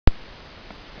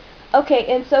Okay,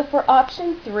 and so for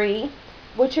option 3,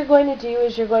 what you're going to do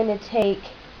is you're going to take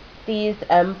these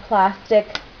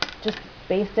plastic, just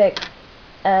basic,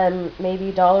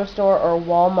 maybe dollar store or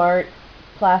Walmart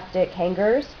plastic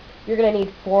hangers. You're going to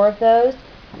need 4 of those.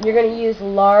 You're going to use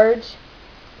large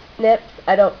snips.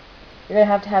 You're going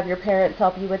to have your parents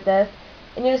help you with this.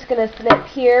 And you're just going to snip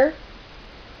here,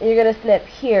 and you're going to snip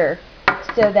here,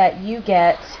 so that you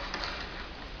get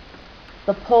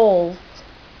the poles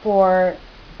for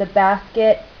the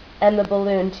basket and the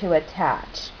balloon to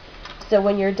attach. So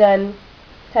when you're done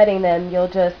cutting them, you'll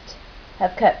just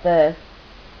have cut the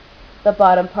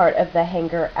bottom part of the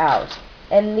hanger out.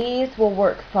 And these will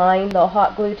work fine. They'll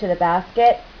hot glue to the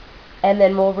basket, and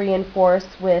then we'll reinforce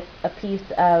with a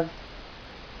piece of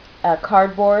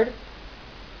cardboard,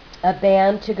 a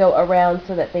band to go around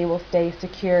so that they will stay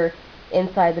secure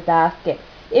inside the basket.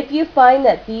 If you find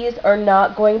that these are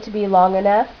not going to be long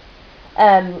enough,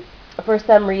 for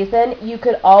some reason, you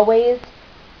could always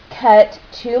cut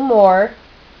 2 more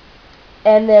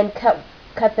and then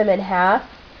cut them in half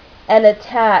and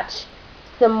attach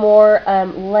some more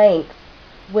length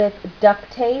with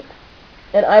duct tape.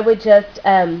 And I would just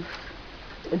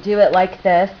do it like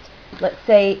this. Let's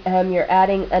say you're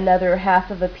adding another half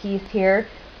of a piece here.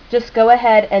 Just go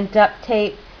ahead and duct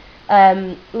tape,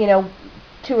 2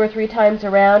 or 3 times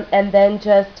around, and then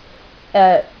just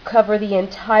cover the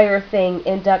entire thing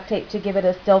in duct tape to give it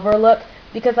a silver look,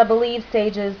 because I believe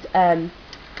Saige's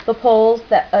the poles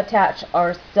that attach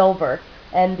are silver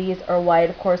and these are white.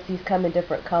 Of course, these come in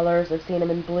different colors. I've seen them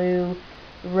in blue,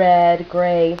 red,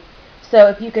 gray. So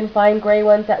if you can find gray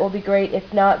ones, that will be great.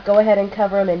 If not, go ahead and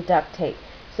cover them in duct tape.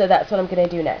 So that's what I'm going to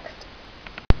do next.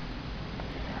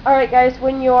 Alright guys,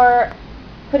 when you're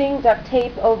putting duct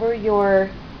tape over your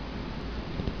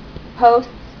posts,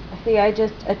 see, I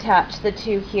just attached the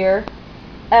 2 here.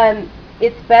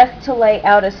 It's best to lay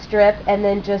out a strip and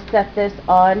then just set this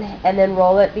on and then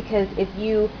roll it, because if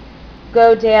you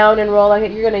go down and roll like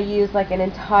it, you're going to use like an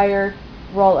entire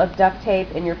roll of duct tape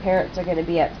and your parents are going to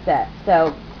be upset.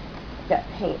 So, I've got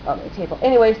paint on my table.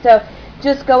 Anyway, so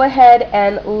just go ahead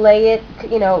and lay it,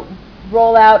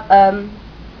 roll out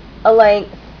a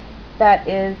length that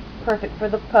is perfect for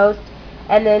the post,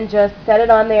 and then just set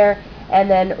it on there and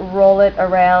then roll it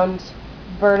around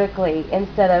vertically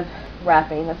instead of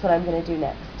wrapping. That's what I'm going to do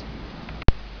next.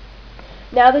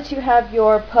 Now that you have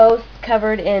your post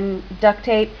covered in duct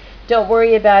tape, don't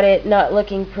worry about it not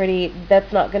looking pretty.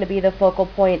 That's not going to be the focal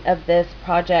point of this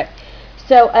project.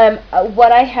 So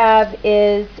what I have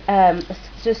is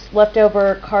just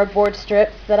leftover cardboard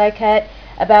strips that I cut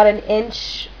about 1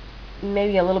 inch,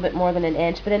 maybe a little bit more than 1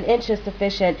 inch, but 1 inch is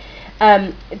sufficient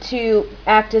to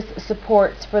act as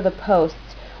supports for the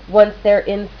posts. Once they're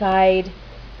inside,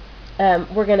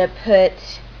 we're going to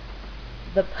put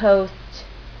the post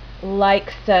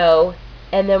like so,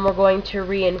 and then we're going to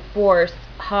reinforce,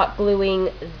 hot gluing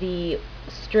the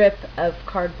strip of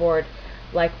cardboard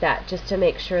like that, just to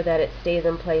make sure that it stays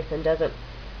in place and doesn't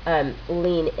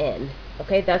lean in.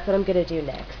 Okay, that's what I'm going to do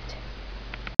next.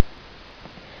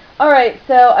 Alright,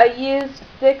 so I used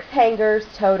 6 hangers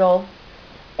total,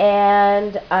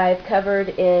 and I've covered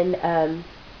in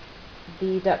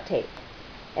the duct tape.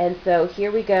 And so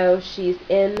here we go. She's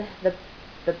in the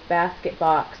basket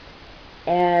box,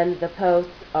 and the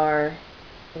posts are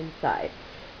inside.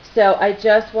 So I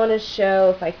just want to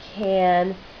show, if I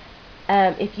can,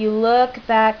 if you look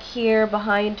back here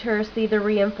behind her, see the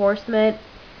reinforcement?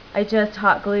 I just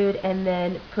hot glued and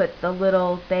then put the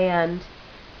little band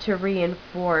to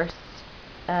reinforce.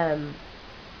 There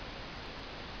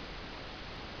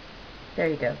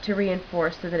you go, to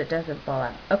reinforce so that it doesn't fall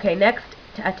out. Okay, next,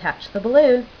 to attach the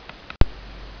balloon.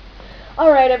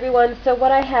 Alright everyone, so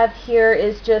what I have here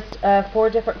is just 4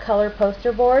 different color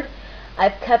poster board.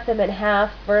 I've cut them in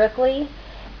half vertically,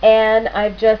 and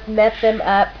I've just met them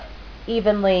up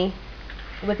evenly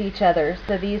with each other.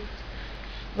 So these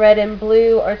red and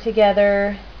blue are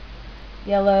together,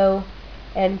 yellow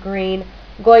and green.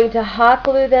 I'm going to hot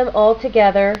glue them all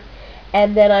together,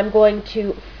 and then I'm going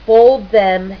to fold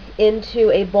them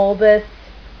into a bulbous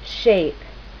shape.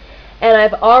 And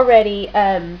I've already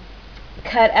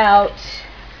cut out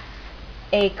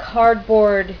a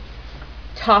cardboard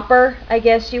topper, I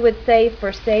guess you would say,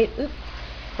 for Saige.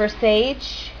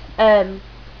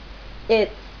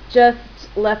 It's just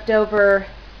leftover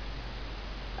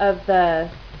of the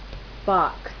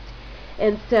box.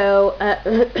 And so,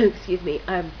 excuse me,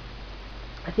 I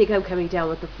think I'm coming down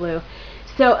with the flu.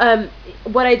 So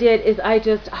what I did is I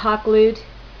just hot glued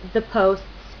the posts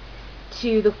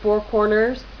to the 4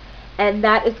 corners, and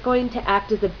that is going to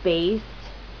act as a base,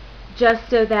 just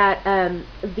so that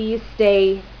these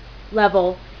stay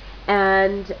level,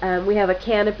 and we have a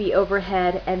canopy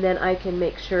overhead, and then I can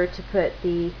make sure to put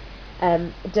the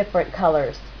different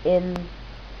colors in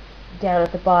down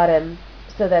at the bottom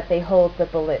so that they hold the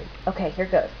balloon. Okay, here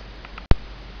goes.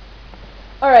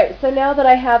 Alright, so now that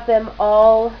I have them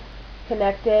all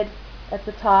connected at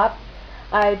the top,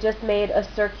 I just made a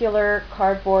circular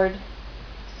cardboard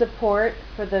support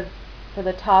for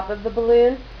the top of the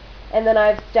balloon, and then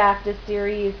I've stacked a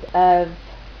series of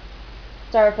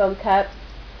styrofoam cups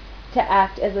to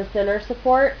act as a center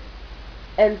support.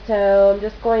 And so I'm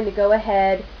just going to go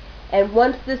ahead, and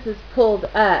once this is pulled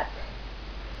up,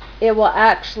 it will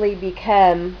actually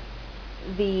become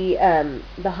the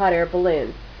hot air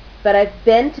balloon. But I've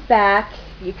bent back,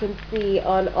 you can see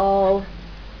on all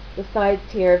the sides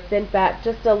here, I've bent back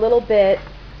just a little bit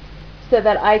so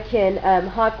that I can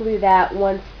hot glue that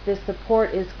once the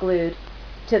support is glued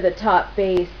to the top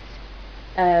base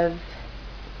of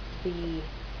the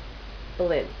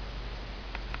balloon.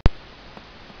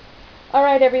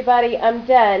 Alright everybody, I'm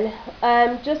done.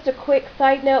 Just a quick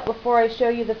side note before I show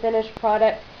you the finished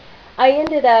product. I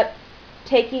ended up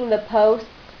taking the posts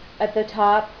at the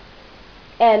top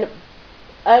and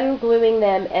ungluing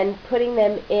them and putting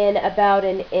them in about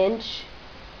an inch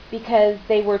because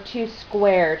they were too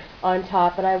squared on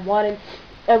top, and I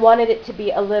wanted it to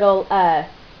be a little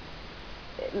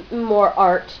more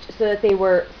arched so that they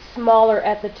were smaller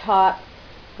at the top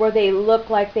where they look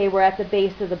like they were at the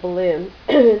base of the balloon.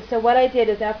 So what I did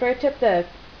is, after I took the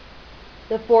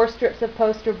 4 strips of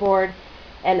poster board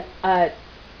and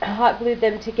hot glued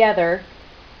them together,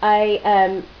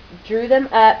 I drew them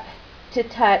up to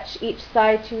touch each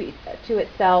side to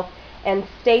itself and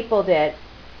stapled it,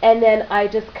 and then I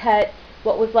just cut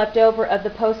what was left over of the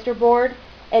poster board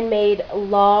and made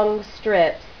long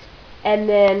strips and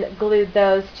then glued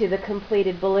those to the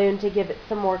completed balloon to give it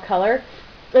some more color.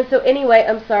 And so anyway,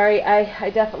 I'm sorry, I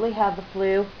definitely have the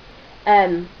flu.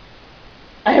 I'm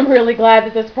really glad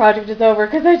that this project is over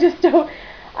because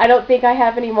I don't think I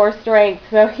have any more strength.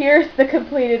 So here's the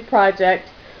completed project.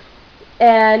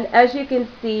 And as you can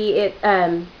see,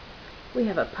 we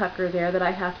have a pucker there that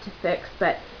I have to fix,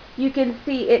 but you can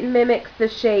see it mimics the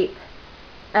shape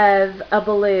of a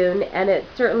balloon, and it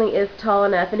certainly is tall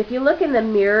enough. And if you look in the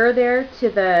mirror there to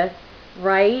the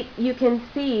right, you can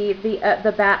see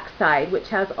the back side, which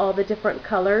has all the different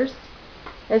colors.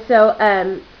 And so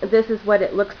this is what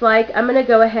it looks like. I'm going to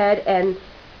go ahead and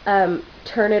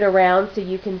turn it around so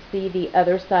you can see the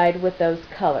other side with those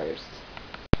colors.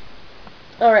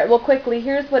 Alright, well quickly,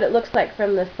 here's what it looks like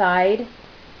from the side,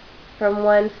 from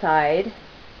one side.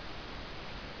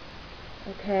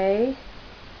 Okay.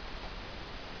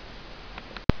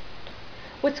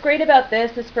 What's great about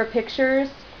this is for pictures,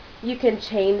 you can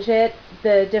change it,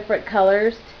 the different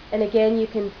colors, and again you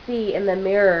can see in the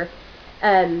mirror,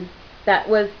 that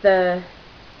was the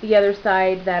other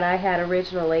side that I had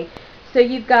originally. So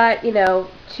you've got,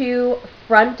 2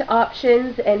 front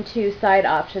options and 2 side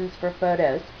options for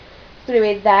photos. So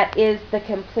anyway, that is the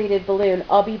completed balloon.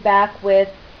 I'll be back with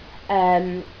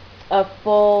a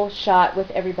full shot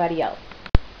with everybody else.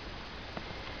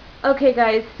 Okay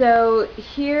guys, so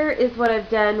here is what I've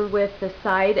done with the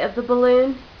side of the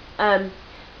balloon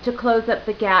to close up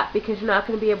the gap, because you're not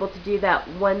going to be able to do that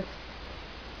once.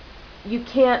 You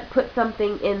can't put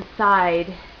something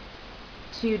inside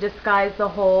to disguise the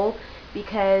hole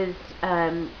because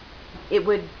it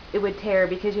would tear,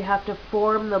 because you have to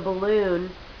form the balloon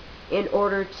in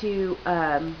order to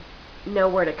know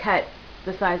where to cut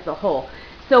the size of the hole.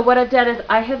 So what I've done is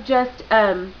I have just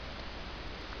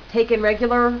taken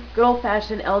regular good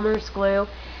old-fashioned Elmer's glue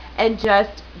and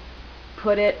just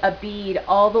put a bead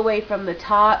all the way from the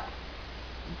top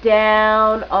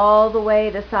down all the way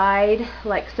the side,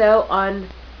 like so, on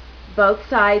both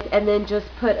sides, and then just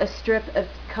put a strip of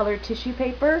colored tissue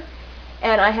paper.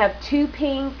 And I have 2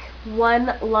 pink,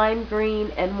 1 lime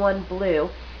green, and 1 blue.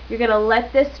 You're going to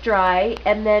let this dry,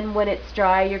 and then when it's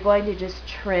dry, you're going to just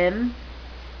trim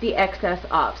the excess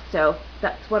off. So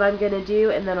that's what I'm going to do,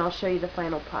 and then I'll show you the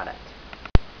final product.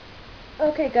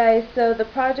 Okay guys, so the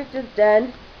project is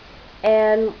done,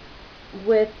 and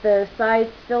with the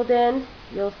sides filled in,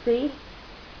 you'll see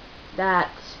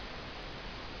that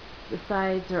the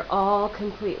sides are all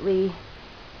completely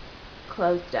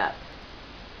closed up.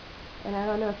 And I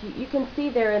don't know if you can see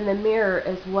there in the mirror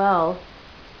as well,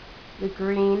 the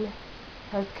green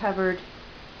has covered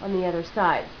on the other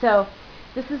side. So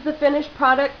this is the finished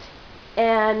product,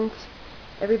 and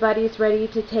everybody's ready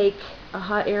to take a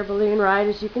hot air balloon ride,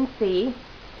 as you can see.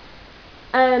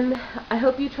 I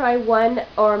hope you try one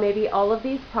or maybe all of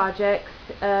these projects.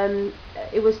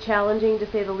 It was challenging,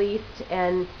 to say the least,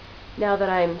 and now that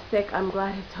I'm sick, I'm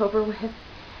glad it's over with.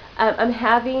 I'm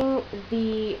having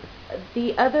the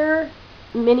other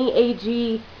mini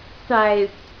AG size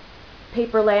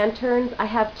paper lanterns. I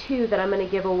have 2 that I'm going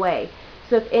to give away.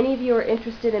 So if any of you are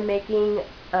interested in making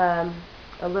a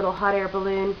little hot air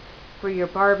balloon for your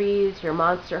Barbies, your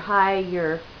Monster High,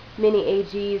 your mini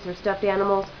AGs or stuffed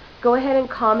animals, go ahead and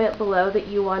comment below that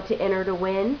you want to enter to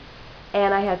win.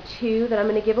 And I have 2 that I'm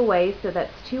going to give away, so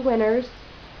that's 2 winners.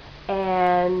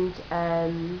 And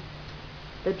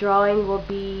the drawing will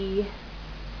be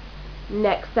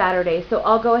next Saturday. So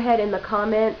I'll go ahead in the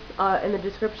comments, in the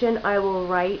description, I will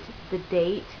write the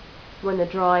date when the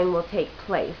drawing will take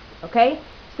place. Okay?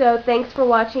 So thanks for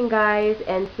watching, guys,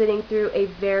 and sitting through a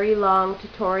very long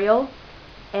tutorial.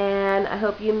 And I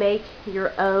hope you make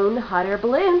your own hot air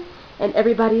balloon and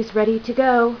everybody's ready to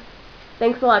go.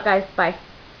 Thanks a lot, guys. Bye.